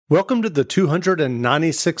Welcome to the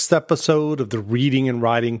 296th episode of the Reading and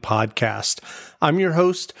Writing Podcast. I'm your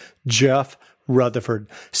host, Jeff Rutherford.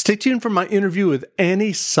 Stay tuned for my interview with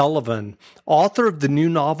Annie Sullivan, author of the new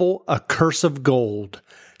novel, A Curse of Gold.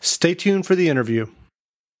 Stay tuned for the interview.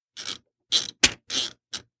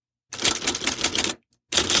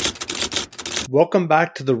 Welcome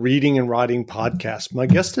back to the Reading and Writing Podcast. My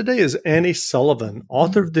guest today is Annie Sullivan,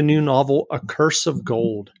 author of the new novel, A Curse of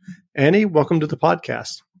Gold. Annie, welcome to the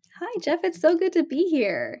podcast. Hi, Jeff. It's so good to be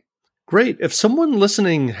here. Great. If someone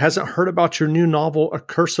listening hasn't heard about your new novel, A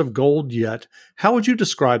Curse of Gold, yet, how would you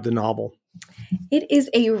describe the novel? It is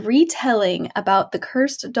a retelling about the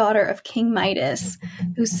cursed daughter of King Midas,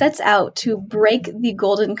 who sets out to break the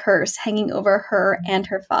golden curse hanging over her and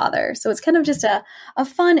her father. So it's kind of just a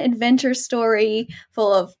fun adventure story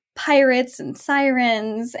full of pirates and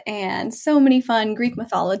sirens and so many fun Greek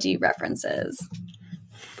mythology references.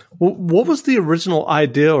 Well, what was the original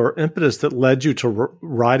idea or impetus that led you to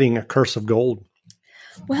writing A Curse of Gold?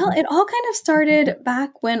 Well, it all kind of started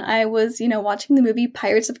back when I was, watching the movie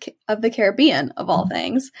Pirates of the Caribbean, of all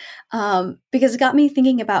things, because it got me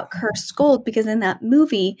thinking about cursed gold, because in that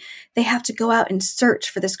movie, they have to go out and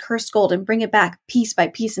search for this cursed gold and bring it back piece by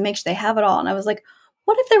piece and make sure they have it all. And I was like,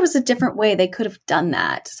 what if there was a different way they could have done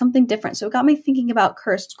that? Something different. So it got me thinking about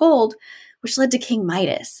cursed gold, which led to King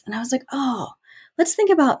Midas. And I was like, oh, let's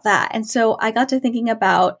think about that. And so I got to thinking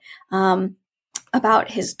about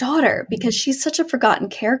his daughter, because she's such a forgotten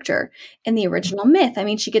character in the original myth. I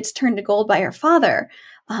mean, she gets turned to gold by her father.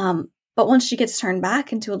 But once she gets turned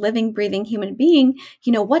back into a living, breathing human being,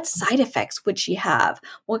 what side effects would she have?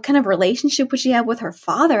 What kind of relationship would she have with her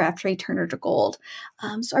father after he turned her to gold?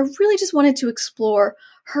 So I really just wanted to explore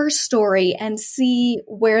her story and see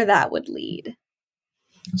where that would lead.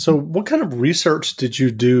 So what kind of research did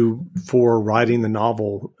you do for writing the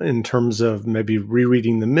novel in terms of maybe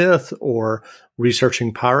rereading the myth or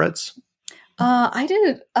researching pirates? I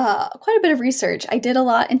did quite a bit of research. I did a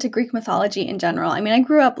lot into Greek mythology in general. I mean, I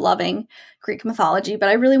grew up loving Greek mythology, but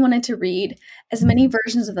I really wanted to read as many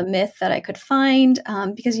versions of the myth that I could find,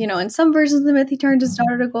 because, in some versions of the myth, he turned his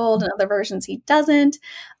daughter to gold, and other versions he doesn't.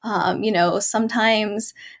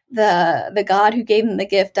 Sometimes the god who gave him the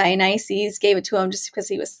gift, Dionysus, gave it to him just because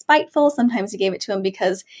he was spiteful. Sometimes he gave it to him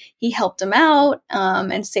because he helped him out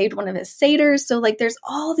and saved one of his satyrs. So there's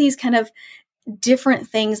all these kind of different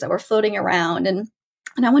things that were floating around. And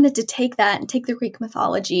I wanted to take that and take the Greek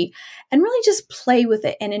mythology and really just play with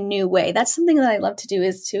it in a new way. That's something that I love to do,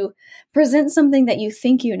 is to present something that you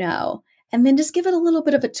think you know, and then just give it a little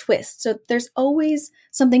bit of a twist. So there's always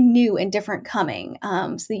something new and different coming,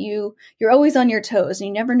 so that you're always on your toes and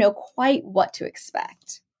you never know quite what to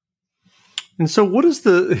expect. And so what is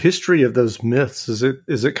the history of those myths? Is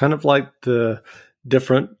it kind of like the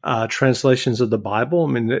different translations of the Bible?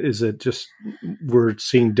 I mean, is it just we're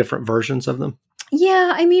seeing different versions of them?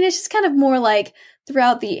 Yeah, I mean, it's just kind of more like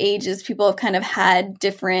throughout the ages, people have kind of had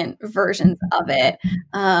different versions of it,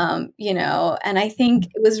 and I think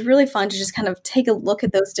it was really fun to just kind of take a look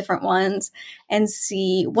at those different ones and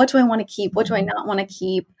see, what do I want to keep? What do I not want to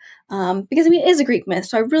keep? Because, I mean, it is a Greek myth.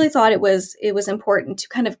 So I really thought it was important to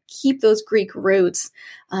kind of keep those Greek roots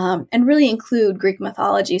and really include Greek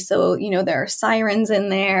mythology. So, there are sirens in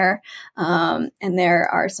there, and there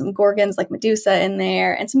are some gorgons like Medusa in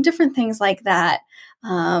there, and some different things like that.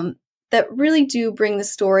 That really do bring the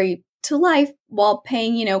story to life while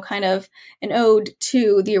paying, kind of an ode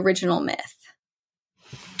to the original myth.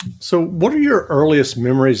 So what are your earliest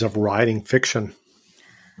memories of writing fiction?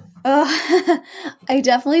 I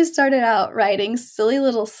definitely started out writing silly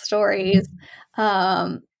little stories.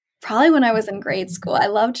 Probably when I was in grade school. I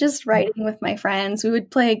loved just writing with my friends. We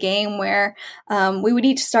would play a game where we would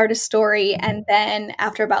each start a story, and then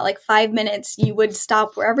after about 5 minutes, you would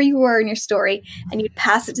stop wherever you were in your story and you'd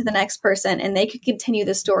pass it to the next person, and they could continue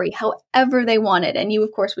the story however they wanted. And you,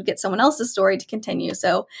 of course, would get someone else's story to continue.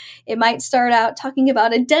 So it might start out talking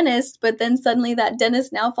about a dentist, but then suddenly that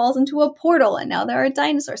dentist now falls into a portal, and now there are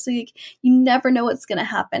dinosaurs. So you never know what's going to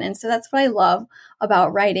happen. And so that's what I love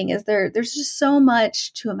about writing, is there's just so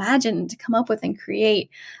much to imagine, to come up with and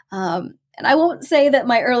create. And I won't say that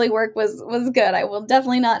my early work was good. I will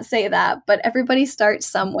definitely not say that, but everybody starts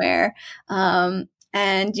somewhere. And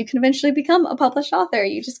you can eventually become a published author.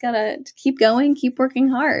 You just got to keep going, keep working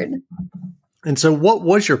hard. And so what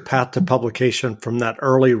was your path to publication from that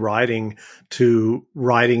early writing to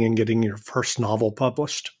writing and getting your first novel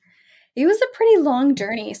published? It was a pretty long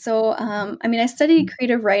journey. So, I studied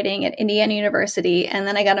creative writing at Indiana University, and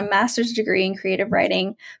then I got a master's degree in creative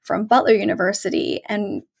writing from Butler University.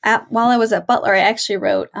 And while I was at Butler, I actually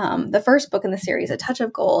wrote the first book in the series, A Touch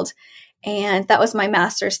of Gold. And that was my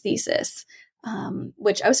master's thesis,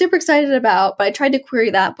 which I was super excited about, but I tried to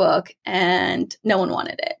query that book and no one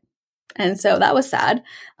wanted it. And so that was sad.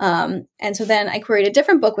 And so then I queried a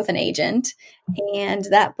different book with an agent, and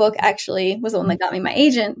that book actually was the one that got me my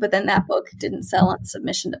agent, but then that book didn't sell on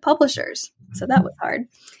submission to publishers. So that was hard.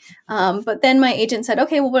 But then my agent said,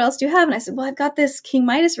 okay, well, what else do you have? And I said, well, I've got this King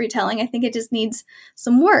Midas retelling. I think it just needs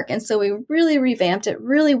some work. And so we really revamped it,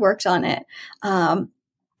 really worked on it.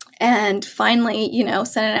 And finally,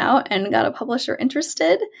 sent it out and got a publisher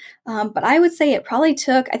interested. But I would say it probably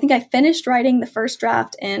took, I think I finished writing the first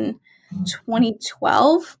draft in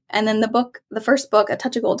 2012. And then the first book, A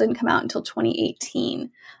Touch of Gold, didn't come out until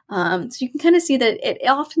 2018. So you can kind of see that it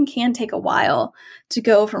often can take a while to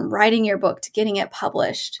go from writing your book to getting it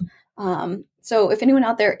published. So if anyone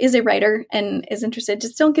out there is a writer and is interested,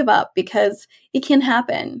 just don't give up, because it can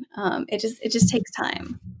happen. It just takes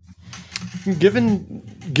time.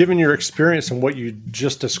 Given your experience and what you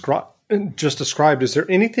just described, is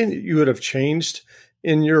there anything that you would have changed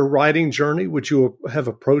in your writing journey? Would you have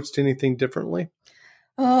approached anything differently?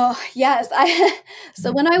 Oh, yes.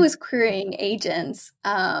 So when I was querying agents,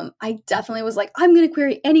 I definitely was like, I'm going to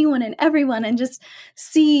query anyone and everyone and just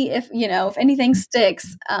see if anything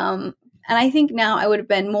sticks. And I think now I would have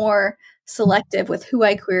been more selective with who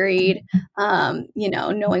I queried,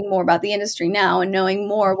 knowing more about the industry now and knowing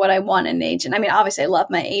more what I want in an agent. I mean, obviously I love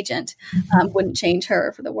my agent, wouldn't change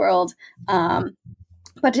her for the world.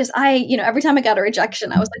 But just every time I got a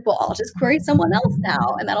rejection, I was like, well, I'll just query someone else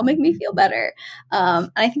now, and that'll make me feel better.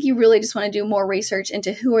 And I think you really just want to do more research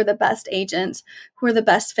into who are the best agents, who are the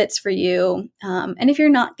best fits for you. And if you're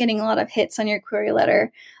not getting a lot of hits on your query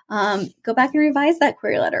letter, go back and revise that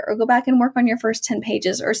query letter, or go back and work on your first 10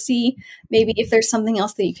 pages, or see maybe if there's something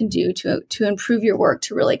else that you can do to improve your work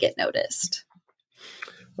to really get noticed.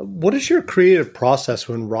 What is your creative process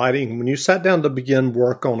when writing? When you sat down to begin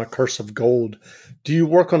work on A Curse of Gold, do you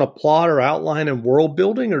work on a plot or outline and world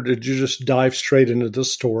building, or did you just dive straight into the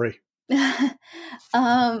story?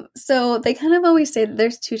 So they kind of always say that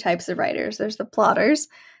there's two types of writers. There's the plotters,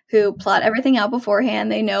 who plot everything out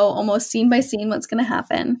beforehand. They know almost scene by scene what's going to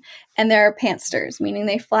happen. And there are pantsters, meaning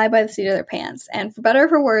they fly by the seat of their pants. And for better or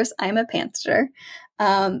for worse, I'm a pantster.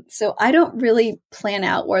 So I don't really plan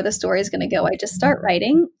out where the story is going to go. I just start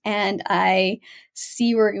writing and I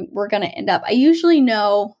see where we're going to end up. I usually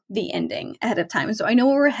know the ending ahead of time. So I know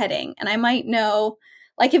where we're heading, and I might know,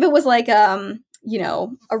 like if it was like, a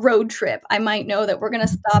road trip, I might know that we're going to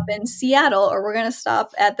stop in Seattle, or we're going to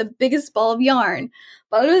stop at the biggest ball of yarn.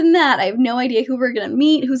 But other than that, I have no idea who we're going to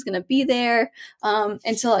meet, who's going to be there,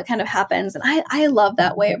 until it kind of happens. And I love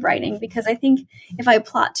that way of writing, because I think if I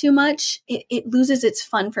plot too much, it loses its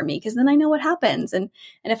fun for me, because then I know what happens. And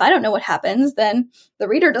if I don't know what happens, then the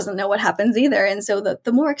reader doesn't know what happens either. And so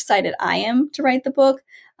the more excited I am to write the book,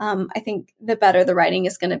 I think the better the writing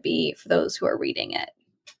is going to be for those who are reading it.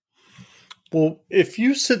 Well, if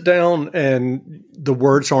you sit down and the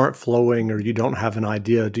words aren't flowing, or you don't have an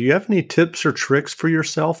idea, do you have any tips or tricks for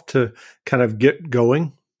yourself to kind of get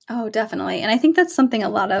going? Oh, definitely. And I think that's something a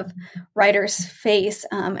lot of writers face.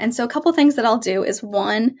 And so a couple things that I'll do is,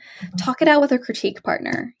 one, talk it out with a critique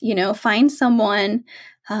partner. Find someone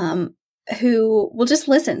who will just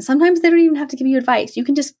listen. Sometimes they don't even have to give you advice. You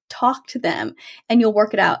can just talk to them and you'll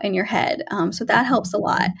work it out in your head. So that helps a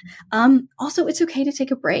lot. Also, it's okay to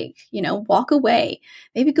take a break, walk away,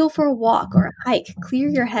 maybe go for a walk or a hike, clear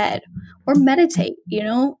your head, or meditate,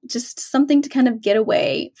 just something to kind of get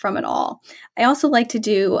away from it all. I also like to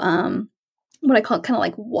do what I call kind of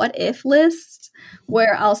like what if lists,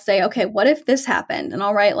 where I'll say, okay, what if this happened? And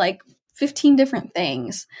I'll write like 15 different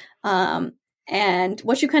things. And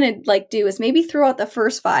what you kind of like do is maybe throw out the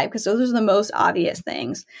first 5, because those are the most obvious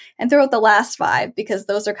things, and throw out the last 5, because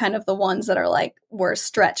those are kind of the ones that are like were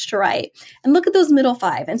stretched to write. And look at those middle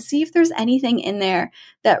 5 and see if there's anything in there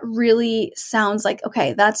that really sounds like,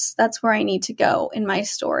 okay, that's where I need to go in my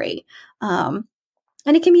story.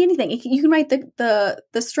 And it can be anything. You can write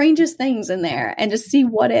the strangest things in there and just see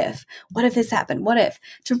what if this happened, what if,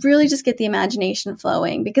 to really just get the imagination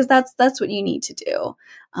flowing, because that's what you need to do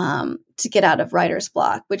to get out of writer's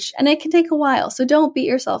block, and it can take a while. So don't beat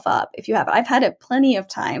yourself up if you have it. I've had it plenty of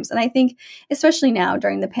times. And I think especially now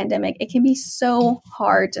during the pandemic, it can be so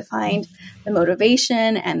hard to find the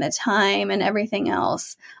motivation and the time and everything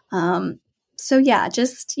else. So yeah,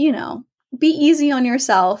 just, be easy on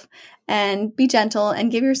yourself and be gentle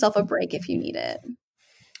and give yourself a break if you need it.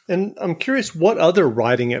 And I'm curious, what other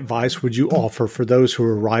writing advice would you offer for those who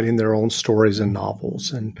are writing their own stories and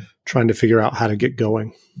novels and trying to figure out how to get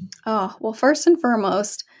going? Oh, well, first and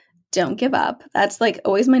foremost, don't give up. That's like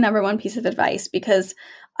always my number one piece of advice, because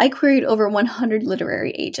I queried over 100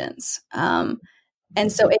 literary agents. And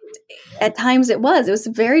so at times it was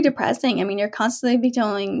very depressing. I mean, you're constantly be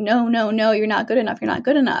telling, no, no, no, you're not good enough. You're not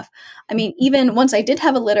good enough. I mean, even once I did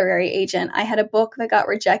have a literary agent, I had a book that got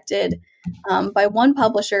rejected by one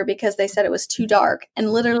publisher because they said it was too dark.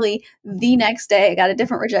 And literally the next day I got a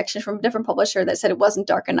different rejection from a different publisher that said it wasn't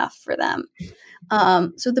dark enough for them.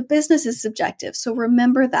 So the business is subjective. So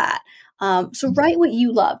remember that. So write what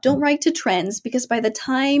you love. Don't write to trends, because by the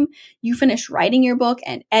time you finish writing your book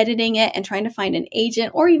and editing it and trying to find an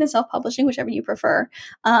agent or even self-publishing, whichever you prefer,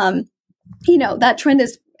 that trend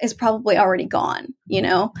is probably already gone,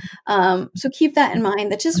 So keep that in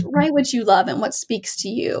mind, that just write what you love and what speaks to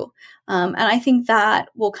you. And I think that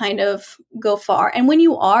will kind of go far. And when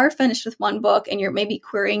you are finished with one book and you're maybe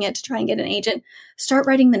querying it to try and get an agent, start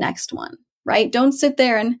writing the next one. Right? Don't sit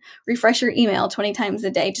there and refresh your email 20 times a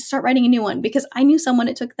day. Just start writing a new one, because I knew someone,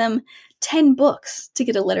 it took them 10 books to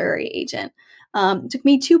get a literary agent. It took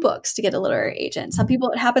me 2 books to get a literary agent. Some people,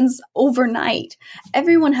 it happens overnight.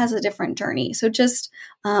 Everyone has a different journey. So just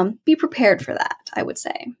be prepared for that, I would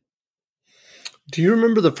say. Do you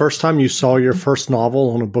remember the first time you saw your first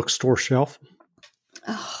novel on a bookstore shelf?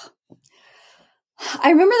 Oh, I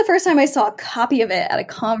remember the first time I saw a copy of it at a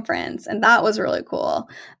conference, and that was really cool.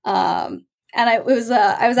 And I was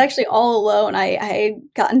actually all alone. I had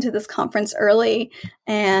gotten to this conference early,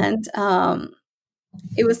 and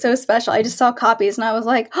it was so special. I just saw copies and I was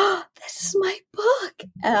like, oh, this is my book.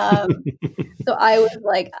 So I was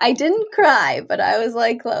like, I didn't cry, but I was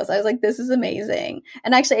like close. I was like, this is amazing.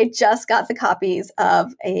 And actually, I just got the copies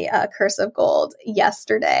of a Curse of Gold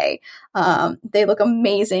yesterday. They look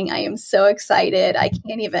amazing. I am so excited. I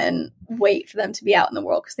can't even wait for them to be out in the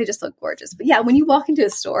world because they just look gorgeous. But yeah, when you walk into a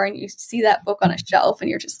store and you see that book on a shelf and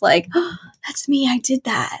you're just like, oh, that's me. I did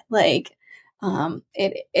that. Like,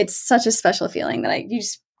 it's such a special feeling that you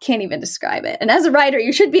just can't even describe it. And as a writer,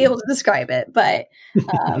 you should be able to describe it, but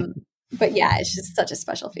yeah, it's just such a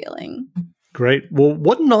special feeling. Great. Well,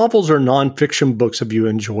 what novels or nonfiction books have you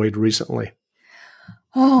enjoyed recently?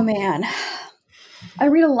 Oh man, I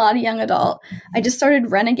read a lot of young adult. I just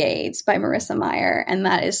started Renegades by Marissa Meyer, and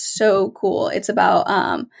that is so cool. It's about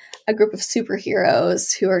a group of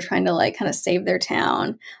superheroes who are trying to like kind of save their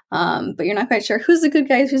town, but you're not quite sure who's the good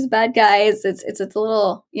guys, who's the bad guys. It's a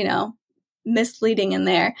little misleading in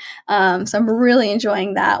there. So I'm really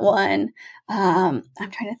enjoying that one. I'm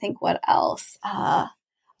trying to think what else.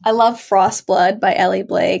 I love Frostblood by Ellie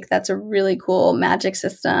Blake. That's a really cool magic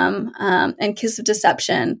system. And Kiss of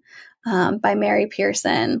Deception by Mary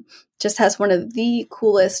Pearson just has one of the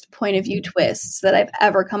coolest point of view twists that I've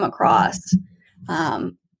ever come across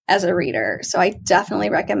as a reader. So I definitely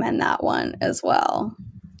recommend that one as well.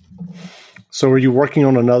 So are you working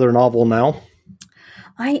on another novel now?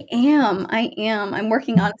 I am. I'm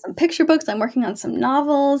working on some picture books. I'm working on some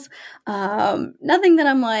novels. Nothing that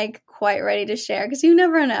I'm like quite ready to share, because you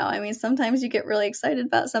never know. I mean, sometimes you get really excited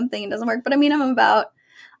about something and it doesn't work. But I mean, I'm a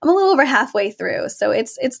little over halfway through, so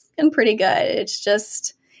it's been pretty good. It's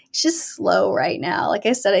just slow right now. Like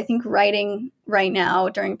I said, I think writing right now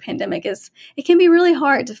during pandemic it can be really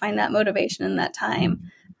hard to find that motivation in that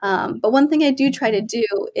time. But one thing I do try to do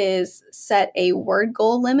is set a word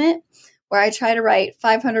goal limit, where I try to write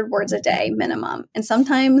 500 words a day minimum. And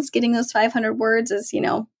sometimes getting those 500 words is,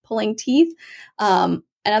 pulling teeth. And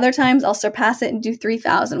other times I'll surpass it and do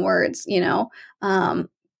 3,000 words,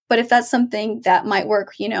 But if that's something that might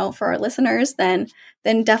work, for our listeners, then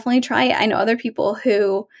definitely try it. I know other people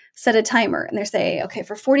who set a timer and they say, okay,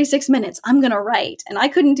 for 46 minutes, I'm going to write. And I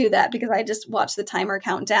couldn't do that because I just watched the timer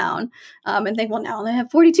count down and think, well, now I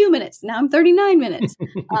have 42 minutes. Now I'm 39 minutes.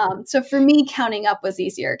 So for me, counting up was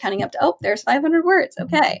easier. Counting up to, oh, there's 500 words.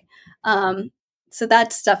 Okay. So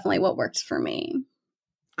that's definitely what works for me.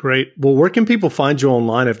 Great. Well, where can people find you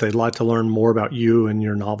online if they'd like to learn more about you and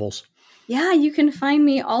your novels? Yeah, you can find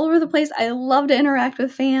me all over the place. I love to interact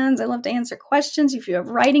with fans. I love to answer questions. If you have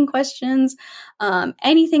writing questions,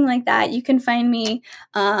 anything like that, you can find me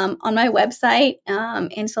on my website,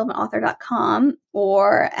 AnnieSullivanAuthor.com,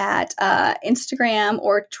 or at Instagram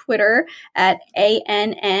or Twitter at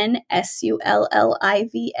ANNSULLIVA.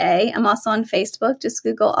 I'm also on Facebook. Just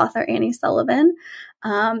Google author Annie Sullivan.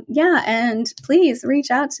 And please reach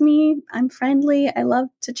out to me. I'm friendly. I love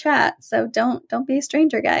to chat. So don't be a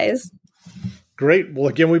stranger, guys. Great. Well,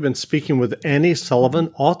 again, we've been speaking with Annie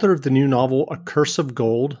Sullivan, author of the new novel, A Curse of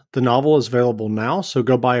Gold. The novel is available now, so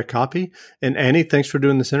go buy a copy. And Annie, thanks for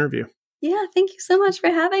doing this interview. Yeah, thank you so much for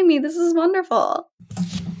having me. This is wonderful.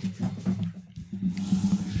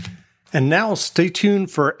 And now stay tuned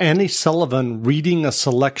for Annie Sullivan reading a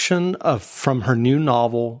selection from her new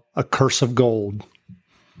novel, A Curse of Gold.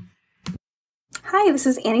 Hi, this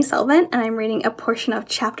is Annie Sullivan, and I'm reading a portion of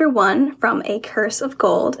Chapter 1 from A Curse of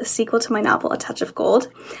Gold, a sequel to my novel A Touch of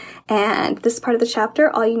Gold. And this part of the chapter,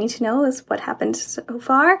 all you need to know is what happened so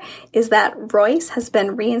far, is that Royce has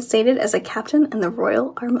been reinstated as a captain in the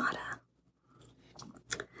Royal Armada.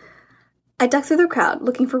 I duck through the crowd,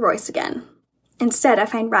 looking for Royce again. Instead, I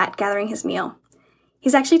find Rat gathering his meal.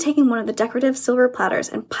 He's actually taken one of the decorative silver platters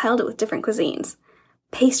and piled it with different cuisines.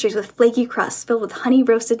 Pastries with flaky crusts filled with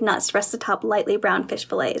honey-roasted nuts rest atop lightly browned fish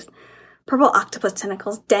fillets. Purple octopus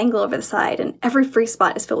tentacles dangle over the side, and every free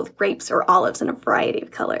spot is filled with grapes or olives in a variety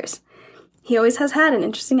of colors. He always has had an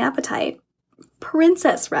interesting appetite.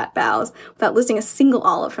 Princess, Rat bows, without losing a single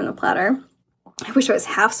olive from the platter. I wish I was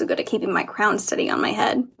half so good at keeping my crown steady on my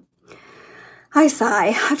head. I sigh.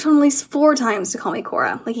 I've told him at least 4 times to call me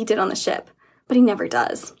Cora, like he did on the ship, but he never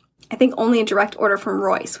does. I think only a direct order from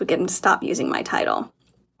Royce would get him to stop using my title.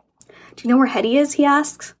 Do you know where Hetty is? He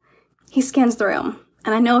asks. He scans the room,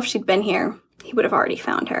 and I know if she'd been here, he would have already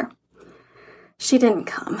found her. She didn't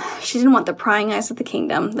come. She didn't want the prying eyes of the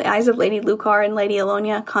kingdom, the eyes of Lady Lucar and Lady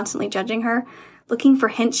Alonia constantly judging her, looking for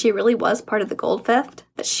hints she really was part of the gold theft,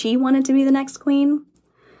 that she wanted to be the next queen.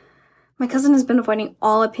 My cousin has been avoiding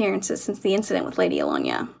all appearances since the incident with Lady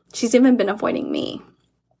Alonia. She's even been avoiding me.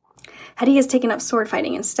 Hetty has taken up sword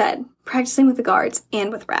fighting instead, practicing with the guards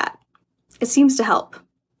and with Rat. It seems to help.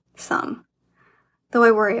 Some. Though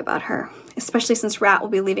I worry about her, especially since Rat will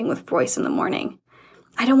be leaving with Royce in the morning.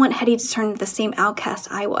 I don't want Hetty to turn into the same outcast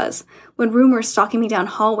I was, when rumors stalking me down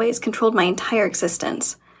hallways controlled my entire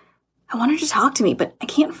existence. I want her to talk to me, but I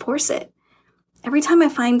can't force it. Every time I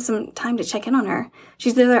find some time to check in on her,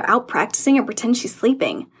 she's either out practicing or pretends she's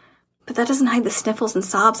sleeping. But that doesn't hide the sniffles and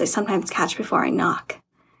sobs I sometimes catch before I knock.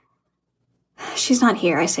 She's not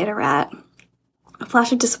here, I say to Rat. A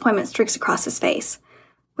flash of disappointment streaks across his face.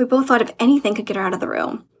 We both thought if anything could get her out of the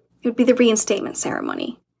room, it would be the reinstatement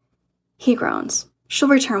ceremony. He groans. She'll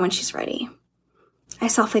return when she's ready. I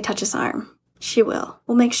softly touch his arm. She will.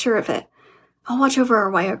 We'll make sure of it. I'll watch over her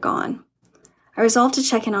while you're gone. I resolve to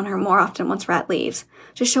check in on her more often once Rat leaves,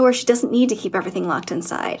 to show her she doesn't need to keep everything locked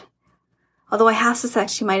inside. Although I half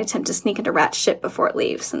suspect she might attempt to sneak into Rat's ship before it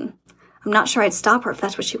leaves, and I'm not sure I'd stop her if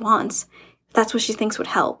that's what she wants, if that's what she thinks would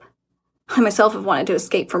help. I myself have wanted to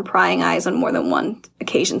escape from prying eyes on more than one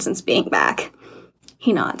occasion since being back.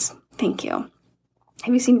 He nods. Thank you.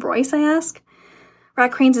 Have you seen Royce, I ask?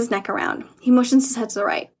 Rat cranes his neck around. He motions his head to the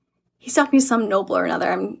right. He's talking to some noble or another.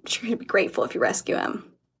 I'm sure he'd be grateful if you rescue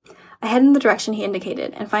him. I head in the direction he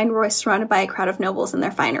indicated and find Royce surrounded by a crowd of nobles in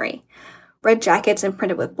their finery. Red jackets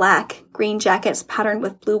imprinted with black, green jackets patterned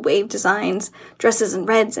with blue wave designs, dresses in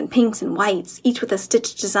reds and pinks and whites, each with a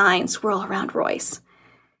stitched design, swirl around Royce.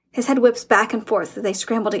 His head whips back and forth as they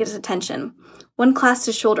scramble to get his attention. One clasps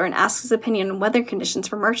his shoulder and asks his opinion on weather conditions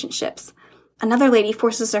for merchant ships. Another lady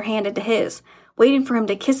forces her hand into his, waiting for him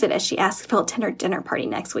to kiss it as she asks if he'll attend her dinner party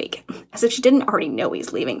next week, as if she didn't already know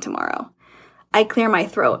he's leaving tomorrow. I clear my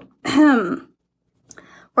throat.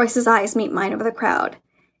 Royce's eyes meet mine over the crowd.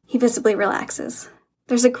 He visibly relaxes.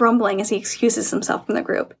 There's a grumbling as he excuses himself from the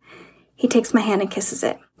group. He takes my hand and kisses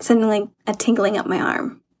it, sending a tingling up my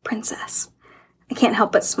arm. Princess. I can't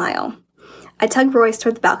help but smile. I tug Royce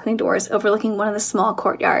toward the balcony doors overlooking one of the small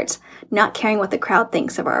courtyards, not caring what the crowd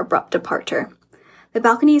thinks of our abrupt departure. The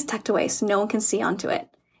balcony is tucked away so no one can see onto it,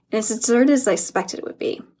 and it's as deserted as I suspected it would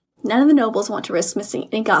be. None of the nobles want to risk missing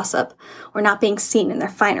any gossip or not being seen in their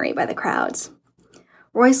finery by the crowds.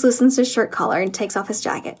 Royce loosens his shirt collar and takes off his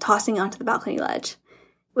jacket, tossing onto the balcony ledge.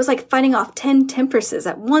 It was like fighting off 10 temptresses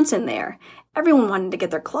at once in there. Everyone wanted to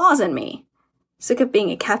get their claws in me. Sick of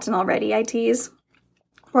being a captain already, I tease.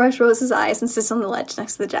 Royce rolls his eyes and sits on the ledge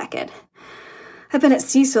next to the jacket. I've been at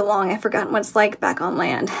sea so long I've forgotten what it's like back on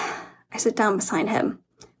land. I sit down beside him.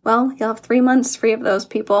 Well, you'll have 3 months free of those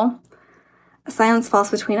people. A silence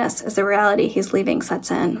falls between us as the reality he's leaving sets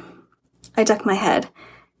in. I duck my head.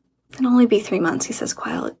 It'll only be 3 months, he says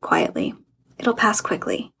quietly. It'll pass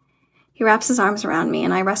quickly. He wraps his arms around me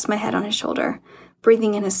and I rest my head on his shoulder,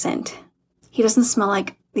 breathing in his scent. He doesn't smell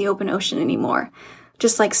like the open ocean anymore,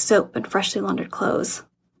 just like soap and freshly laundered clothes.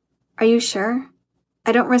 Are you sure?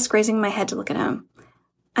 I don't risk raising my head to look at him.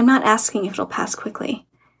 I'm not asking if it'll pass quickly.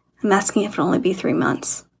 I'm asking if it'll only be 3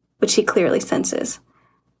 months, which he clearly senses.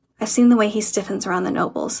 I've seen the way he stiffens around the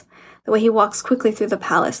nobles, the way he walks quickly through the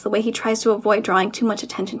palace, the way he tries to avoid drawing too much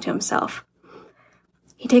attention to himself.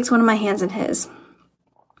 He takes one of my hands in his.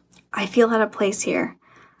 I feel out of place here.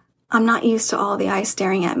 I'm not used to all the eyes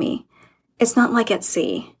staring at me. It's not like at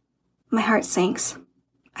sea. My heart sinks.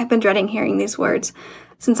 I've been dreading hearing these words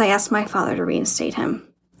since I asked my father to reinstate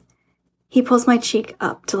him. He pulls my cheek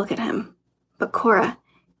up to look at him. But Cora,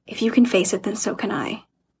 If you can face it, then so can I.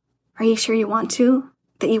 Are you sure you want to?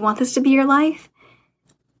 That you want this to be your life?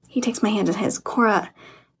 He takes my hand in his. Cora.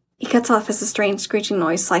 He cuts off as a strange screeching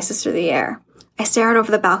noise slices through the air. I stare out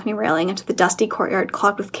over the balcony railing into the dusty courtyard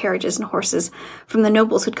clogged with carriages and horses from the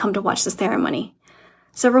nobles who'd come to watch the ceremony.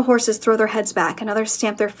 Several horses throw their heads back and others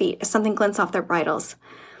stamp their feet as something glints off their bridles.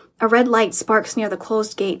 A red light sparks near the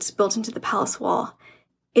closed gates built into the palace wall.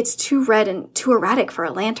 It's too red and too erratic for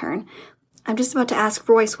a lantern. I'm just about to ask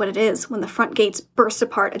Royce what it is when the front gates burst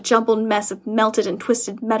apart, a jumbled mess of melted and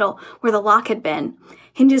twisted metal where the lock had been.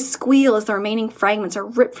 Hinges squeal as the remaining fragments are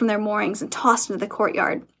ripped from their moorings and tossed into the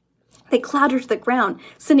courtyard. They clatter to the ground,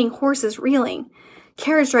 sending horses reeling.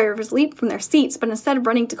 Carriage drivers leap from their seats, but instead of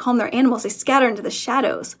running to calm their animals, they scatter into the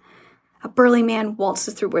shadows. A burly man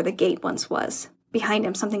waltzes through where the gate once was. Behind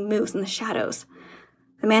him, something moves in the shadows.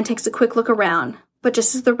 The man takes a quick look around, but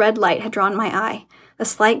just as the red light had drawn my eye, the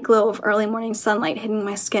slight glow of early morning sunlight hitting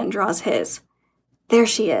my skin draws his. There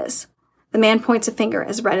she is. The man points a finger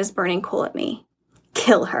as red as burning coal at me.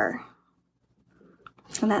 Kill her.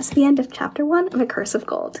 And that's the end of chapter 1 of A Curse of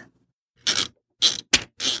Gold.